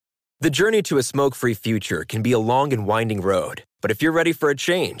The journey to a smoke-free future can be a long and winding road, but if you're ready for a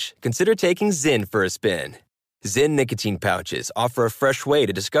change, consider taking Zyn for a spin. Zyn nicotine pouches offer a fresh way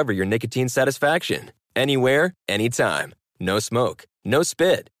to discover your nicotine satisfaction. Anywhere, anytime. No smoke, no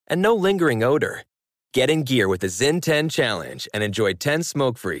spit, and no lingering odor. Get in gear with the Zyn 10 Challenge and enjoy 10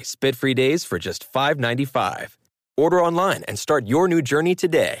 smoke-free, spit-free days for just $5.95. Order online and start your new journey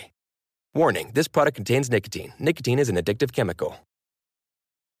today. Warning, this product contains nicotine. Nicotine is an addictive chemical.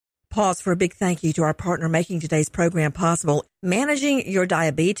 Pause for a big thank you to our partner making today's program possible. Managing your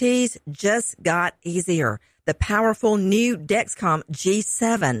diabetes just got easier. The powerful new Dexcom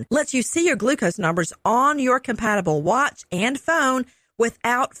G7 lets you see your glucose numbers on your compatible watch and phone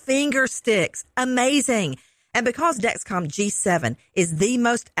without finger sticks. Amazing. And because Dexcom G7 is the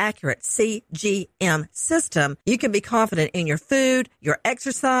most accurate CGM system, you can be confident in your food, your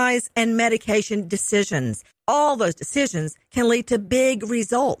exercise, and medication decisions. All those decisions can lead to big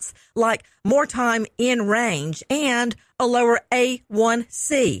results, like more time in range and a lower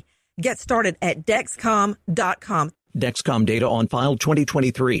A1C. Get started at Dexcom.com. Dexcom data on file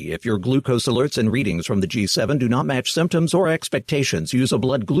 2023. If your glucose alerts and readings from the G7 do not match symptoms or expectations, use a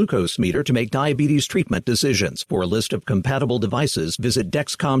blood glucose meter to make diabetes treatment decisions. For a list of compatible devices, visit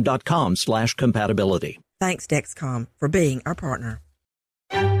Dexcom.com/compatibility. Thanks, Dexcom, for being our partner.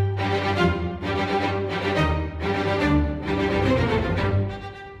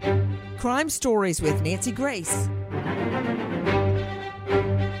 Crime Stories with Nancy Grace.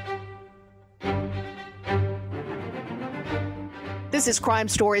 This is Crime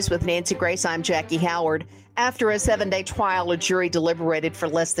Stories with Nancy Grace. I'm Jackie Howard. After a 7-day trial, a jury deliberated for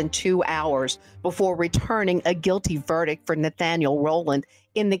less than 2 hours before returning a guilty verdict for Nathaniel Rowland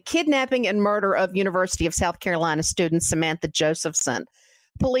in the kidnapping and murder of University of South Carolina student Samantha Josephson.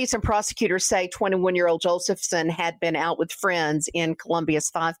 Police and prosecutors say 21-year-old Josephson had been out with friends in Columbia's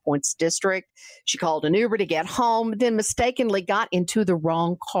Five Points district. She called an Uber to get home, then mistakenly got into the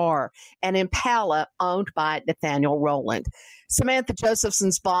wrong car, an Impala owned by Nathaniel Rowland. Samantha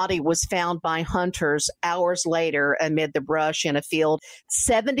Josephson's body was found by hunters hours later amid the brush in a field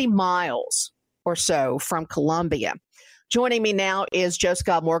 70 miles or so from Columbia. Joining me now is Joe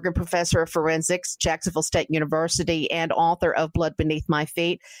Scott Morgan, professor of forensics, Jacksonville State University, and author of Blood Beneath My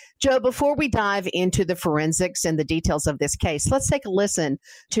Feet. Joe, before we dive into the forensics and the details of this case, let's take a listen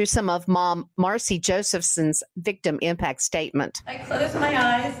to some of Mom Marcy Josephson's victim impact statement. I close my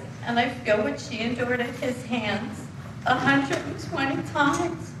eyes and I feel what she endured at his hands 120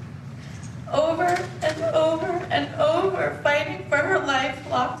 times, over and over and over, fighting for her life,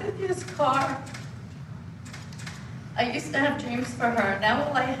 locked in his car. I used to have dreams for her. Now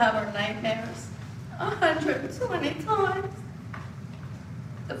all I have are nightmares. 120 times.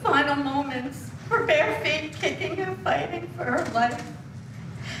 The final moments, her bare feet kicking and fighting for her life.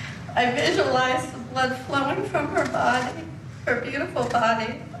 I visualize the blood flowing from her body, her beautiful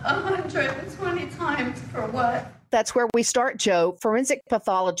body, 120 times for what? That's where we start, Joe. Forensic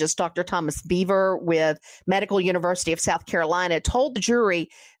pathologist Dr. Thomas Beaver with Medical University of South Carolina told the jury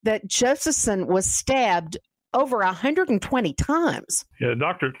that Josephson was stabbed over 120 times. Yeah,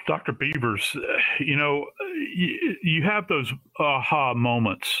 Dr. Beavers, you have those aha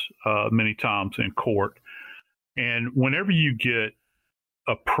moments many times in court. And whenever you get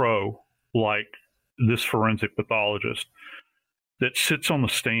a pro like this forensic pathologist that sits on the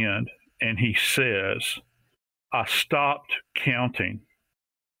stand and he says, I stopped counting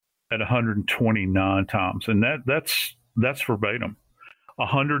at 129 times. And that's verbatim.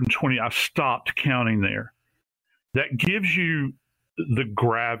 120, I stopped counting there. That gives you the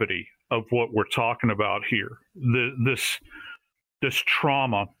gravity of what we're talking about here. This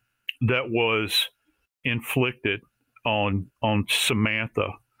trauma that was inflicted on Samantha,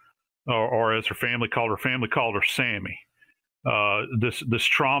 or as her family called her Sammy. This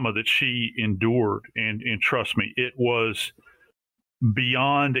trauma that she endured, and trust me, it was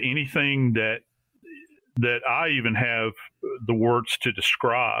beyond anything that I even have the words to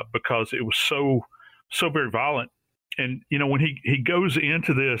describe, because it was so very violent. And when he goes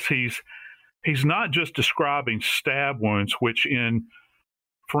into this, he's not just describing stab wounds, which in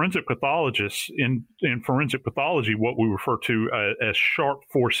forensic pathologists, in forensic pathology, what we refer to as sharp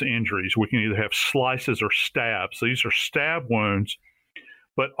force injuries. We can either have slices or stabs. These are stab wounds,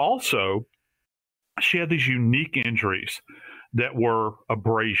 but also she had these unique injuries that were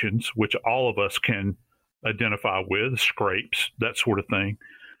abrasions, which all of us can identify with, scrapes, that sort of thing.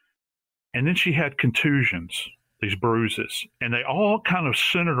 And then she had contusions, these bruises, and they all kind of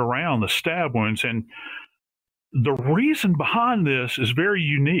centered around the stab wounds. And The reason behind this is very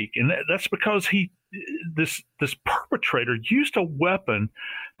unique, and that's because this perpetrator used a weapon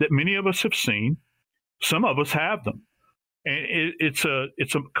that many of us have seen. Some of us have them, and it's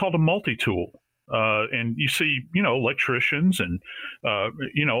called a multi-tool. And you see, electricians and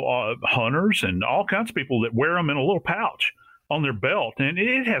hunters and all kinds of people that wear them in a little pouch on their belt, and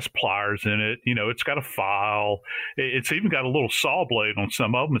it has pliers in it. It's got a file. It's even got a little saw blade on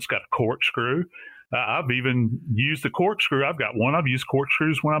some of them. It's got a corkscrew. I've even used the corkscrew. I've got one. I've used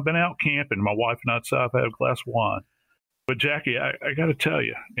corkscrews when I've been out camping. My wife and I've had a glass of wine. But Jackie, I got to tell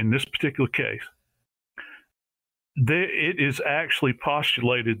you, in this particular case, it is actually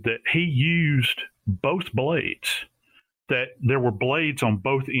postulated that he used both blades, that there were blades on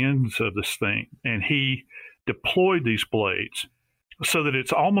both ends of this thing, and he deployed these blades so that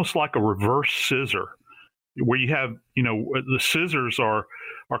it's almost like a reverse scissor, where you have, the scissors are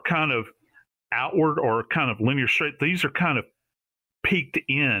kind of outward or kind of linear straight. These are kind of peaked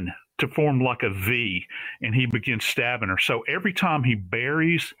in to form like a V, and he begins stabbing her. So every time he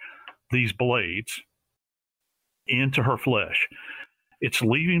buries these blades into her flesh, it's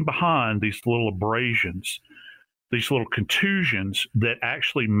leaving behind these little abrasions, these little contusions that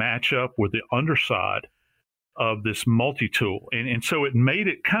actually match up with the underside of this multi-tool. And so it made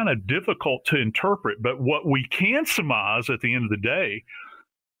it kind of difficult to interpret. But what we can surmise at the end of the day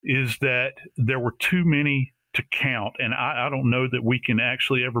is that there were too many to count. And I don't know that we can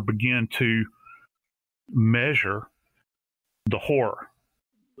actually ever begin to measure the horror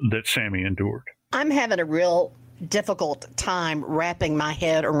that Sammy endured. I'm having a real difficult time wrapping my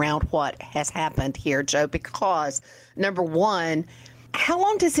head around what has happened here, Joe, because number one, how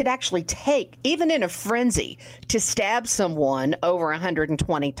long does it actually take, even in a frenzy, to stab someone over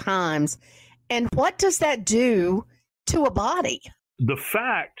 120 times? And what does that do to a body? The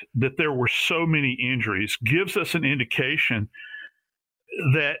fact that there were so many injuries gives us an indication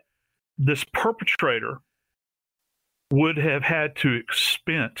that this perpetrator would have had to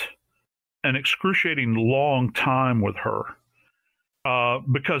spend an excruciating long time with her,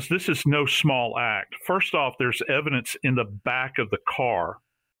 because this is no small act. First off, there's evidence in the back of the car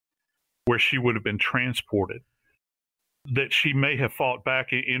where she would have been transported that she may have fought back.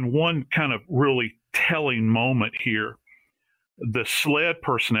 In one kind of really telling moment here, the SLED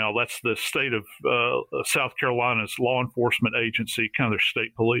personnel, that's the state of South Carolina's law enforcement agency, kind of their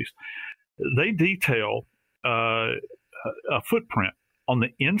state police, they detail a footprint on the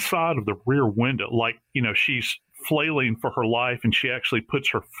inside of the rear window, like, she's flailing for her life, and she actually puts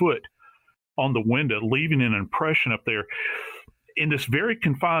her foot on the window, leaving an impression up there. In this very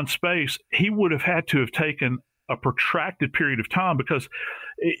confined space, he would have had to have taken a protracted period of time, because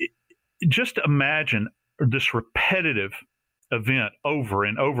just imagine this repetitive event over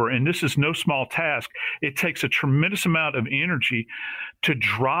and over. And this is no small task. It takes a tremendous amount of energy to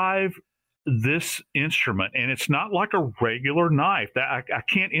drive this instrument. And it's not like a regular knife. I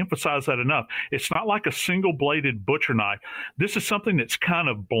can't emphasize that enough. It's not like a single bladed butcher knife. This is something that's kind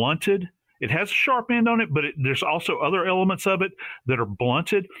of blunted. It has a sharp end on it, but there's also other elements of it that are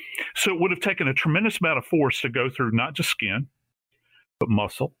blunted. So it would have taken a tremendous amount of force to go through not just skin, but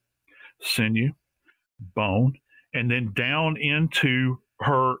muscle, sinew, bone, and then down into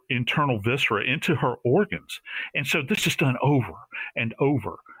her internal viscera, into her organs. And so this is done over and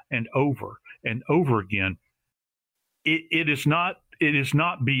over and over and over again. It is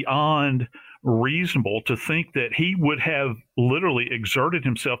not beyond reasonable to think that he would have literally exerted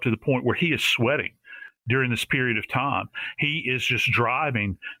himself to the point where he is sweating during this period of time. He is just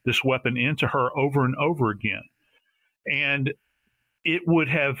driving this weapon into her over and over again. And it would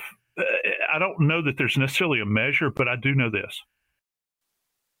have, I don't know that there's necessarily a measure, but I do know this.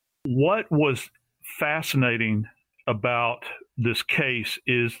 What was fascinating about this case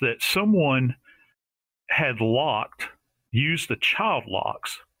is that someone had used the child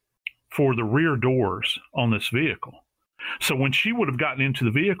locks for the rear doors on this vehicle. So when she would have gotten into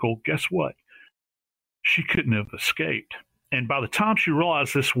the vehicle, guess what? She couldn't have escaped. And by the time she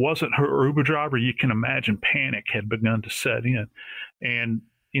realized this wasn't her Uber driver, you can imagine panic had begun to set in. And,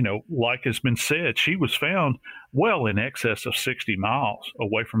 like has been said, she was found well in excess of 60 miles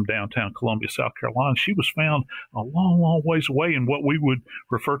away from downtown Columbia, South Carolina. She was found a long, long ways away in what we would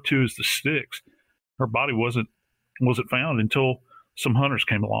refer to as the sticks. Her body wasn't found until some hunters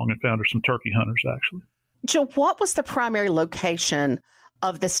came along and found her, some turkey hunters, actually. Joe, what was the primary location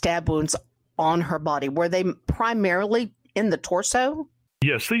of the stab wounds on her body? Were they primarily in the torso?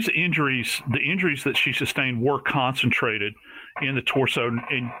 Yes, these injuries, the injuries that she sustained, were concentrated in the torso.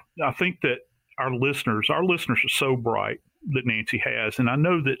 And I think that our listeners are so bright that Nancy has, and I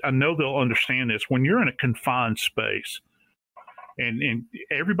know they'll understand this. When you're in a confined space, and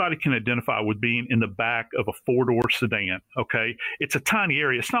everybody can identify with being in the back of a four-door sedan, okay? It's a tiny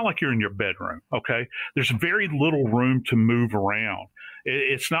area. It's not like you're in your bedroom, okay? There's very little room to move around.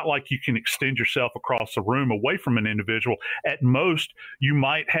 It's not like you can extend yourself across the room away from an individual. At most, you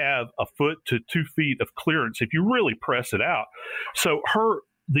might have a foot to 2 feet of clearance if you really press it out. So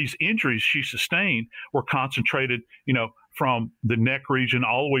these injuries she sustained were concentrated, from the neck region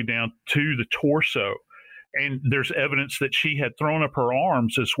all the way down to the torso. And there's evidence that she had thrown up her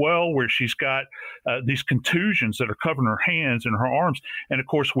arms as well, where she's got these contusions that are covering her hands and her arms. And of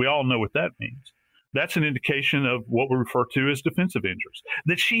course, we all know what that means. That's an indication of what we refer to as defensive injuries,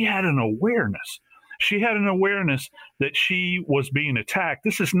 that she had an awareness. She had an awareness that she was being attacked.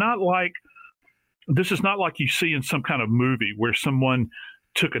 This is not like you see in some kind of movie where someone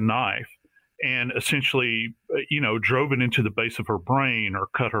took a knife and essentially, drove it into the base of her brain or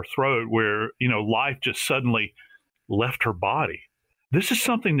cut her throat, where, life just suddenly left her body. This is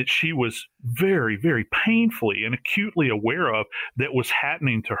something that she was very, very painfully and acutely aware of that was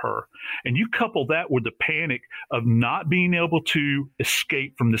happening to her. And you couple that with the panic of not being able to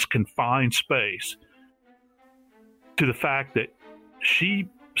escape from this confined space, to the fact that she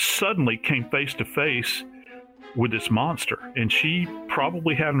suddenly came face to face with this monster, and she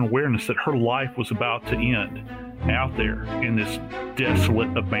probably had an awareness that her life was about to end out there in this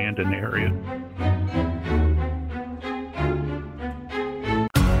desolate, abandoned area.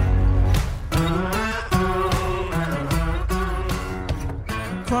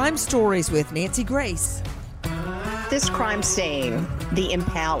 Crime Stories with Nancy Grace. This crime scene, the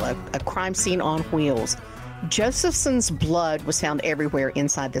Impala, a crime scene on wheels. Josephson's blood was found everywhere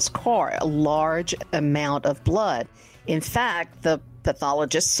inside this car, a large amount of blood. In fact, the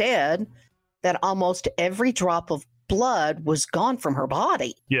pathologist said that almost every drop of blood was gone from her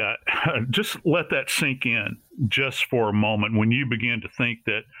body. Yeah, just let that sink in just for a moment. When you begin to think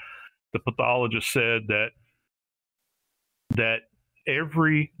that the pathologist said that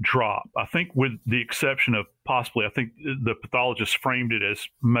every drop, I think with the exception of possibly, I think the pathologist framed it as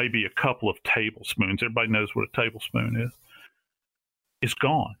maybe a couple of tablespoons. Everybody knows what a tablespoon is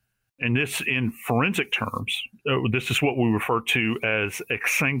gone. And this, in forensic terms, this is what we refer to as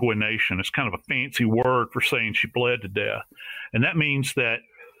exsanguination. It's kind of a fancy word for saying she bled to death. And that means that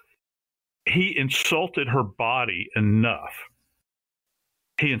he insulted her body enough.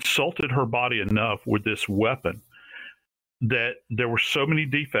 He insulted her body enough with this weapon that there were so many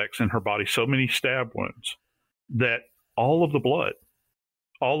defects in her body, so many stab wounds, that all of the blood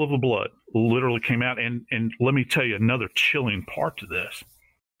literally came out. And let me tell you another chilling part to this.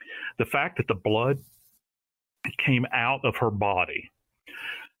 The fact that the blood came out of her body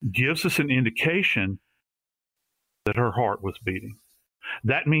gives us an indication that her heart was beating.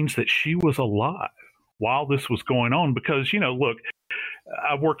 That means that she was alive while this was going on, because, look,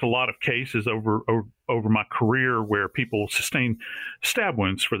 I've worked a lot of cases over my career where people sustain stab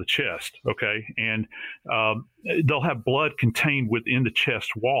wounds for the chest, okay? And they'll have blood contained within the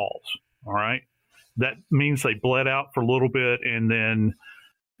chest walls, all right? That means they bled out for a little bit and then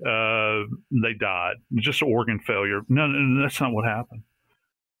they died. Just organ failure. No, that's not what happened.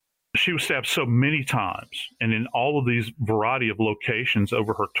 She was stabbed so many times and in all of these variety of locations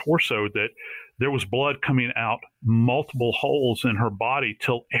over her torso that there was blood coming out multiple holes in her body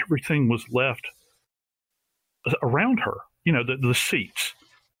till everything was left around her. The seats,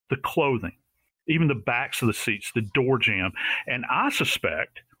 the clothing, even the backs of the seats, the door jamb. And I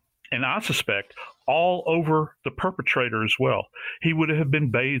suspect all over the perpetrator as well. He would have been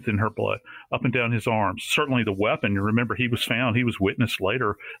bathed in her blood up and down his arms. Certainly the weapon. You remember, he was witnessed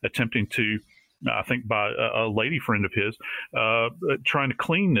later attempting to, I think by a lady friend of his, trying to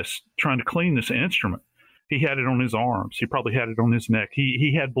clean this instrument. He had it on his arms. He probably had it on his neck.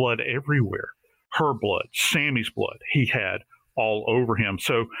 He had blood everywhere. Her blood, Sammy's blood, he had all over him.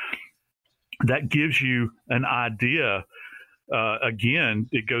 So that gives you an idea. Again,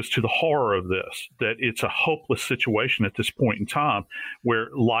 it goes to the horror of this, that it's a hopeless situation at this point in time where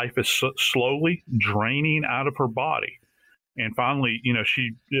life is slowly draining out of her body. And finally,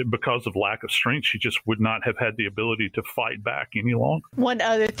 she, because of lack of strength, she just would not have had the ability to fight back any longer. One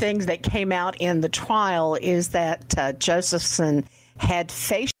other thing that came out in the trial is that Josephson had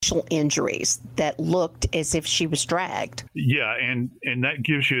facial injuries that looked as if she was dragged. Yeah, and that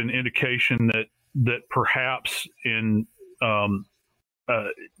gives you an indication that perhaps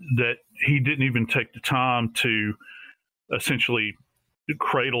that he didn't even take the time to essentially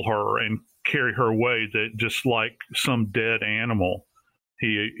cradle her and carry her away, that just like some dead animal,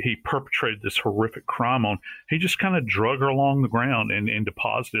 he perpetrated this horrific crime on. He just kind of drug her along the ground and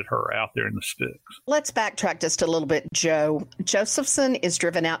deposited her out there in the sticks. Let's backtrack just a little bit, Joe. Josephson is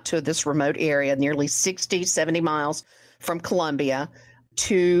driven out to this remote area, nearly 60, 70 miles from Columbia,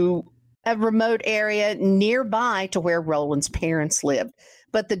 to a remote area nearby to where Roland's parents lived.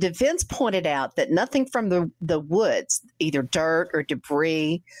 But the defense pointed out that nothing from the woods, either dirt or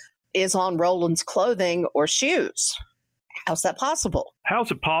debris, is on Roland's clothing or shoes. How's that possible?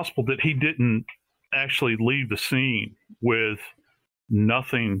 How's it possible that he didn't actually leave the scene with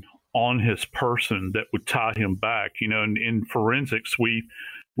nothing on his person that would tie him back? You know, in forensics, we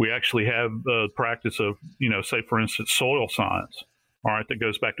actually have the practice of, you know, say, for instance, soil science. All right, that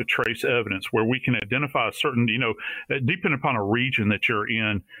goes back to trace evidence, where we can identify a certain, you know, depending upon a region that you're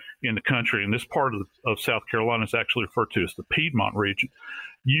in the country. And this part of South Carolina is actually referred to as the Piedmont region.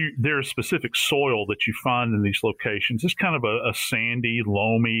 There's specific soil that you find in these locations. It's kind of a sandy,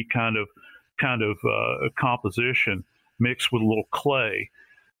 loamy kind of composition mixed with a little clay,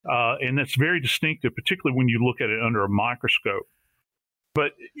 and that's very distinctive, particularly when you look at it under a microscope.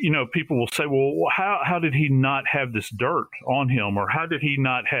 But, you know, people will say, well, how did he not have this dirt on him, or how did he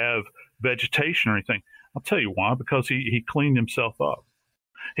not have vegetation or anything? I'll tell you why. Because he cleaned himself up.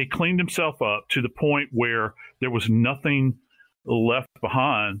 He cleaned himself up to the point where there was nothing left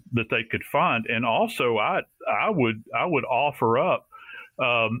behind that they could find. And also, I would offer up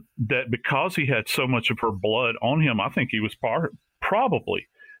that because he had so much of her blood on him, I think he was probably,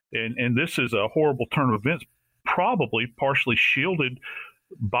 and this is a horrible turn of events, probably partially shielded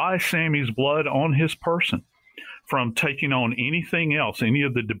by Sammy's blood on his person from taking on anything else, any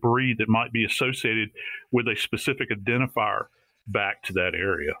of the debris that might be associated with a specific identifier back to that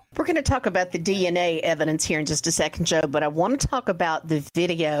area. We're going to talk about the DNA evidence here in just a second, Joe, but I want to talk about the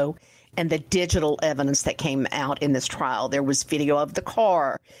video and the digital evidence that came out in this trial. There was video of the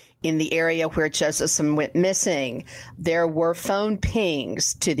car in the area where Josephson went missing. There were phone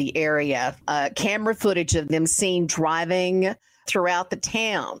pings to the area, camera footage of them seen driving throughout the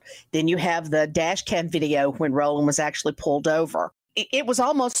town. Then you have the dash cam video when Roland was actually pulled over. It was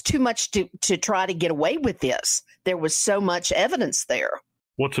almost too much to try to get away with this. There was so much evidence there.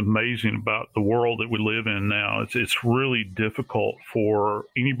 What's amazing about the world that we live in now is it's really difficult for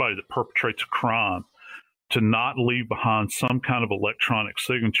anybody that perpetrates a crime to not leave behind some kind of electronic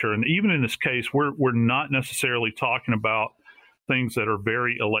signature. And even in this case, we're not necessarily talking about things that are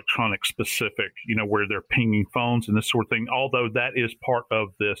very electronic specific, you know, where they're pinging phones and this sort of thing, although that is part of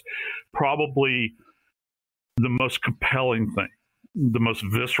this. Probably the most compelling thing, the most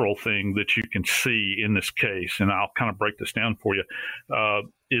visceral thing that you can see in this case, and I'll kind of break this down for you,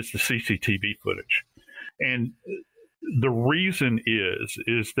 is the CCTV footage. And the reason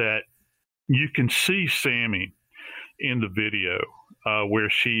is that you can see Sammy in the video where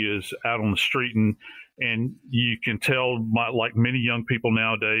she is out on the street, and you can tell, like many young people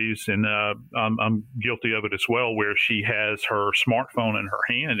nowadays, and I'm guilty of it as well, where she has her smartphone in her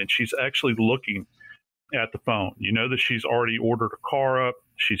hand and she's actually looking at the phone. You know that she's already ordered a car up.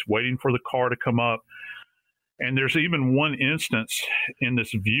 She's waiting for the car to come up. And there's even one instance in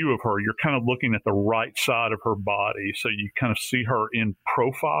this view of her, you're kind of looking at the right side of her body. So you kind of see her in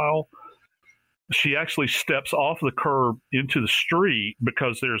profile. She actually steps off the curb into the street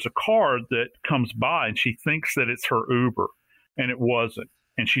because there's a car that comes by and she thinks that it's her Uber, and it wasn't.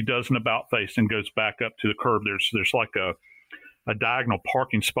 And she does an about face and goes back up to the curb. There's like a diagonal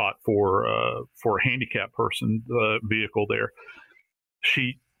parking spot for a handicapped person vehicle there.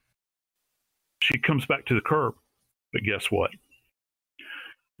 She comes back to the curb, but guess what?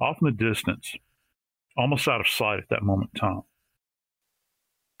 Off in the distance, almost out of sight at that moment in time,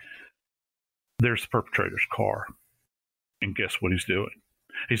 there's the perpetrator's car. And guess what he's doing?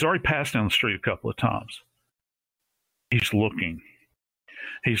 He's already passed down the street a couple of times. He's looking.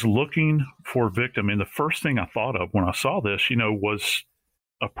 He's looking for a victim. And the first thing I thought of when I saw this, was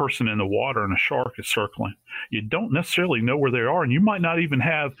a person in the water and a shark is circling. You don't necessarily know where they are, and you might not even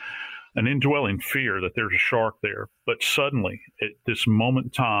have an indwelling fear that there's a shark there. But suddenly, at this moment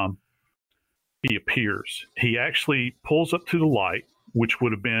in time, he appears. He actually pulls up to the light, which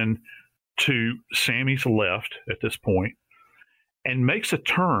would have been to Sammy's left at this point, and makes a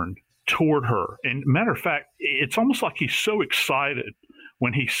turn toward her. And matter of fact, it's almost like he's so excited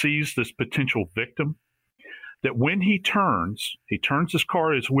when he sees this potential victim that when he turns his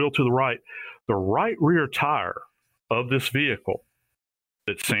car, his wheel to the right rear tire of this vehicle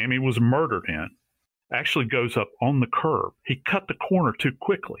that Sammy was murdered in actually goes up on the curb. He cut the corner too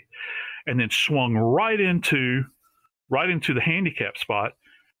quickly and then swung right into the handicap spot.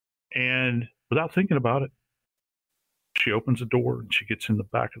 And without thinking about it, She opens the door and she gets in the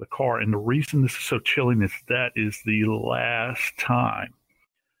back of the car. And the reason this is so chilling is that is the last time.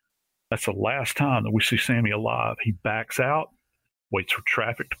 That's the last time that we see Sammy alive. He backs out, waits for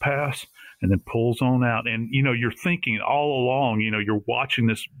traffic to pass, and then pulls on out. And, you're thinking all along, you're watching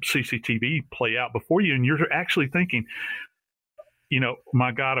this CCTV play out before you, and you're actually thinking,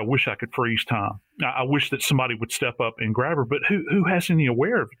 my God, I wish I could freeze time. I wish that somebody would step up and grab her. But who has any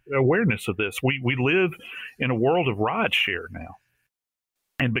awareness of this? We live in a world of rideshare now.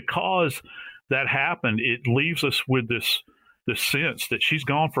 And because that happened, it leaves us with this sense that she's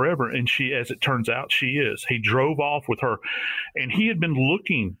gone forever. And she, as it turns out, she is. He drove off with her, and he had been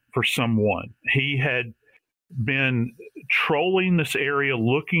looking for someone. He had been trolling this area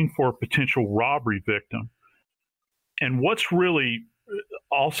looking for a potential robbery victim. And what's really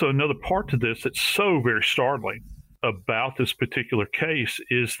also another part to this that's so very startling about this particular case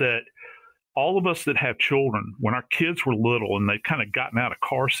is that all of us that have children, when our kids were little and they've kind of gotten out of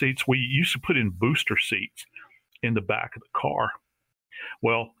car seats, we used to put in booster seats in the back of the car.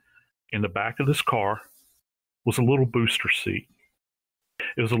 Well, in the back of this car was a little booster seat.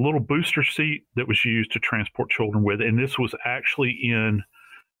 It was a little booster seat that was used to transport children with, and this was actually in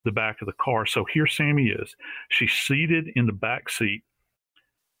the back of the car. So here Sammy is. She's seated in the back seat,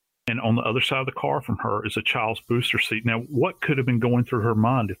 and on the other side of the car from her is a child's booster seat. Now, what could have been going through her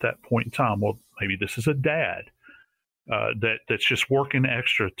mind at that point in time? Well, maybe this is a dad that's just working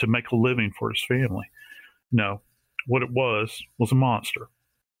extra to make a living for his family. No, what it was a monster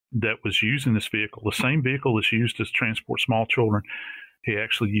that was using this vehicle, the same vehicle that's used to transport small children. He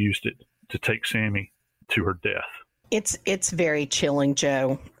actually used it to take Sammy to her death. It's very chilling,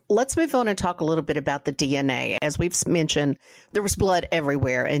 Joe. Let's move on and talk a little bit about the DNA. As we've mentioned, there was blood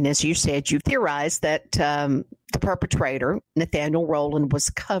everywhere. And as you said, you theorized that the perpetrator, Nathaniel Rowland, was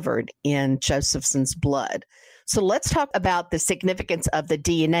covered in Josephson's blood. So let's talk about the significance of the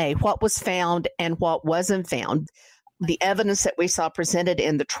DNA, what was found and what wasn't found. The evidence that we saw presented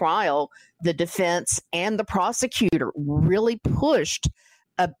in the trial, the defense and the prosecutor really pushed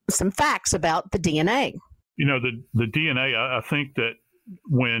some facts about the DNA. The DNA, I think that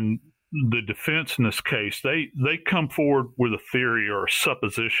when the defense in this case, they come forward with a theory or a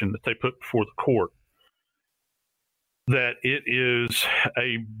supposition that they put before the court that it is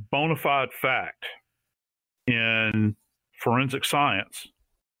a bona fide fact in forensic science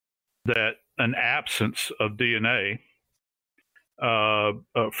that an absence of DNA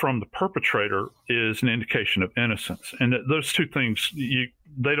from the perpetrator is an indication of innocence. And that those two things,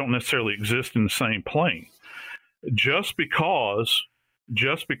 they don't necessarily exist in the same plane. Just because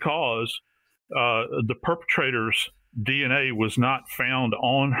the perpetrator's DNA was not found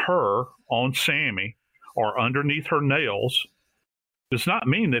on her, on Sammy, or underneath her nails, does not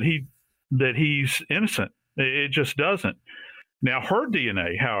mean that he's innocent. It just doesn't. Now, her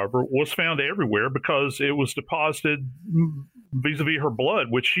DNA, however, was found everywhere because it was deposited vis-a-vis her blood,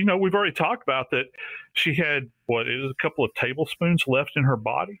 which, we've already talked about that she had, a couple of tablespoons left in her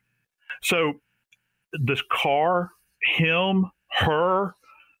body. So this car, him, her,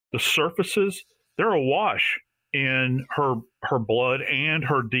 the surfaces, they're awash in her blood and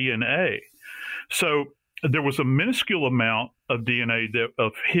her DNA. So there was a minuscule amount of DNA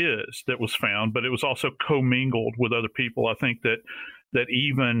of his that was found, but it was also commingled with other people. I think that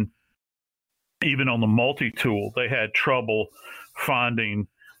even on the multi-tool, they had trouble finding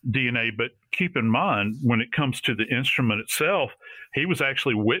DNA. But keep in mind, when it comes to the instrument itself, he was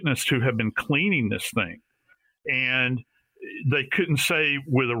actually witnessed to have been cleaning this thing. And they couldn't say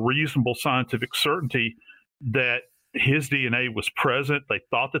with a reasonable scientific certainty that his DNA was present. They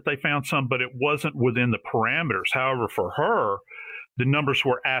thought that they found some, but it wasn't within the parameters. However, for her, the numbers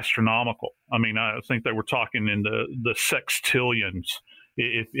were astronomical. I mean, I think they were talking in the sextillions.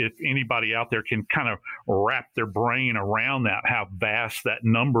 If anybody out there can kind of wrap their brain around that, how vast that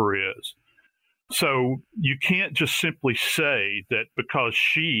number is. So you can't just simply say that because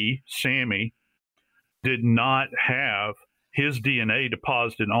Sammy, did not have his DNA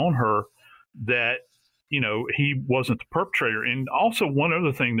deposited on her, that, he wasn't the perpetrator. And also one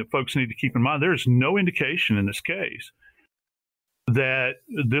other thing that folks need to keep in mind, there's no indication in this case that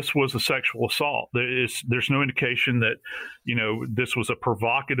this was a sexual assault. There's no indication that, this was a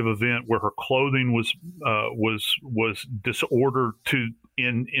provocative event where her clothing was disordered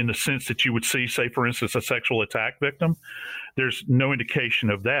in the sense that you would see, say, for instance, a sexual attack victim. There's no indication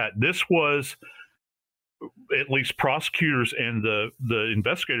of that. This was, at least prosecutors and the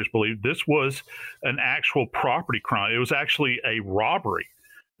investigators believe, this was an actual property crime. It was actually a robbery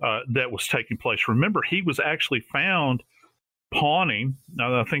that was taking place. Remember, he was actually found pawning.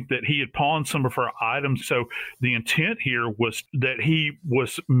 I think that he had pawned some of her items. So the intent here was that he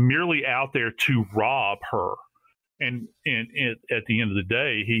was merely out there to rob her. And at the end of the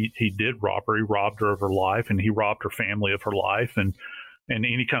day, he did rob her. He robbed her of her life, and he robbed her family of her life and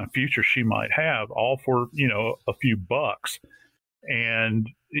any kind of future she might have, all for, a few bucks. And,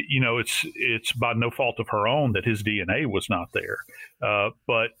 it's by no fault of her own that his DNA was not there.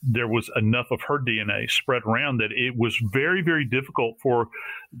 But there was enough of her DNA spread around that it was very, very difficult for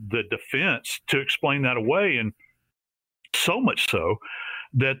the defense to explain that away. And so much so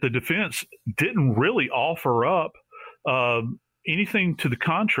that the defense didn't really offer up anything to the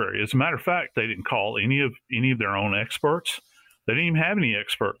contrary. As a matter of fact, they didn't call any of their own experts. They didn't even have any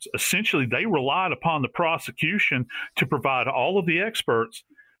experts. Essentially, they relied upon the prosecution to provide all of the experts,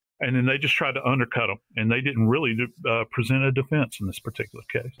 and then they just tried to undercut them. And they didn't really present a defense in this particular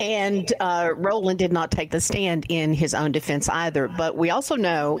case. And Rowland did not take the stand in his own defense either. But we also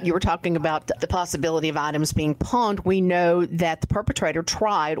know, you were talking about the possibility of items being pawned. We know that the perpetrator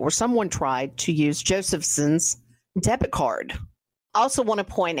tried, or someone tried, to use Josephson's debit card. Also want to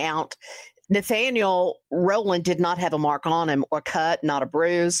point out, Nathaniel Rowland did not have a mark on him or cut, not a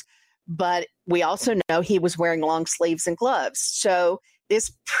bruise, but we also know he was wearing long sleeves and gloves. So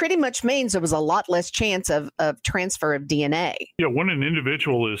this pretty much means there was a lot less chance of transfer of DNA. Yeah, when an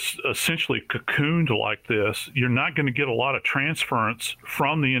individual is essentially cocooned like this, you're not going to get a lot of transference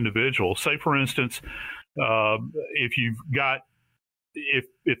from the individual. Say, for instance, if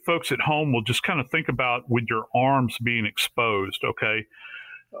folks at home will just kind of think about with your arms being exposed, okay?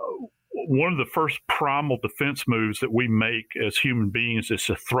 One of the first primal defense moves that we make as human beings is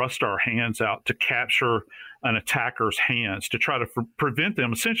to thrust our hands out to capture an attacker's hands, to try to prevent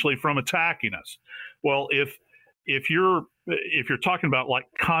them essentially from attacking us. Well, if you're talking about like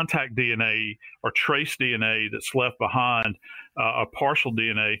contact DNA or trace DNA that's left behind, a partial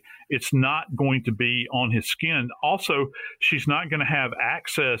DNA, it's not going to be on his skin. Also, she's not going to have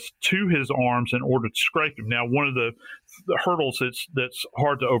access to his arms in order to scrape him. Now, one of the hurdles that's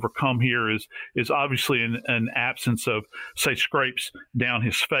hard to overcome here is obviously an absence of, say, scrapes down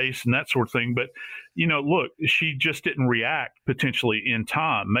his face and that sort of thing. But, look, she just didn't react potentially in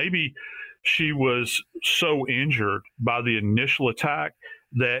time. Maybe she was so injured by the initial attack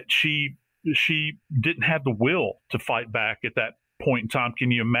that she didn't have the will to fight back at that point in time.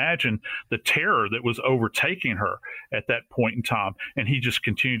 Can you imagine the terror that was overtaking her at that point in time? And he just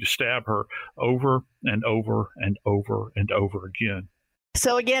continued to stab her over and over and over and over again.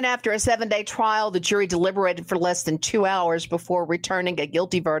 So again, after a 7-day trial, the jury deliberated for less than 2 hours before returning a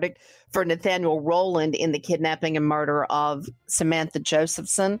guilty verdict for Nathaniel Rowland in the kidnapping and murder of Samantha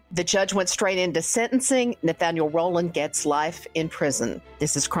Josephson. The judge went straight into sentencing. Nathaniel Rowland gets life in prison.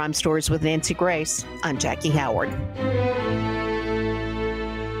 This is Crime Stories with Nancy Grace. I'm Jackie Howard.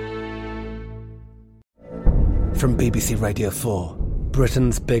 From BBC Radio 4,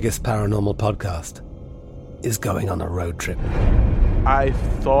 Britain's biggest paranormal podcast is going on a road trip. I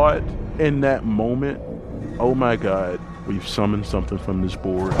thought in that moment, oh my God, we've summoned something from this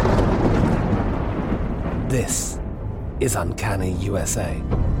board. This is Uncanny USA.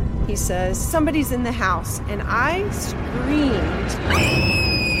 He says, somebody's in the house, and I screamed.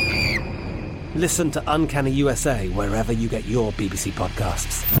 Listen to Uncanny USA wherever you get your BBC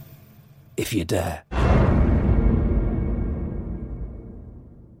podcasts, if you dare.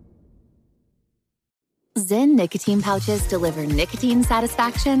 Zyn nicotine pouches deliver nicotine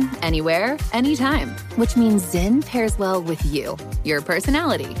satisfaction anywhere, anytime, which means Zyn pairs well with you, your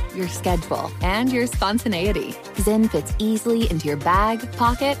personality, your schedule, and your spontaneity. Zyn fits easily into your bag,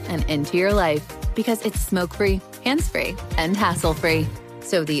 pocket, and into your life because it's smoke-free, hands-free, and hassle-free.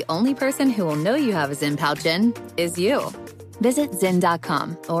 So the only person who will know you have a Zyn pouch in is you. Visit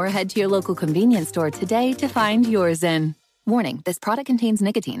Zyn.com or head to your local convenience store today to find your Zyn. Warning, this product contains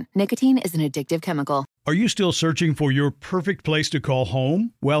nicotine. Nicotine is an addictive chemical. Are you still searching for your perfect place to call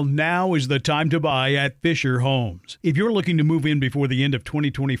home? Well, now is the time to buy at Fisher Homes. If you're looking to move in before the end of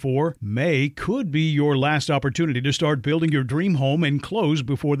 2024, May could be your last opportunity to start building your dream home and close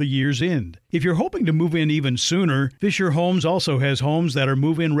before the year's end. If you're hoping to move in even sooner, Fisher Homes also has homes that are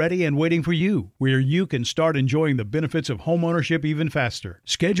move-in ready and waiting for you, where you can start enjoying the benefits of homeownership even faster.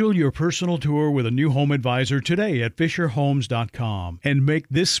 Schedule your personal tour with a new home advisor today at FisherHomes.com and make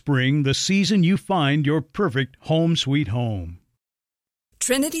this spring the season you find your perfect home sweet home.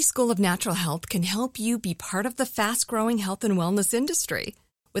 Trinity School of Natural Health can help you be part of the fast-growing health and wellness industry.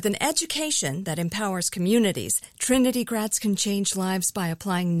 With an education that empowers communities, Trinity grads can change lives by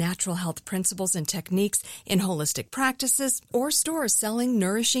applying natural health principles and techniques in holistic practices or stores selling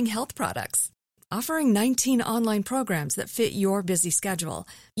nourishing health products. offering 19 online programs that fit your busy schedule.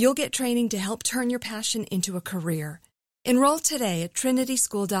 You'll get training to help turn your passion into a career. Enroll today at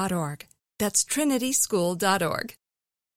trinityschool.org. That's trinityschool.org.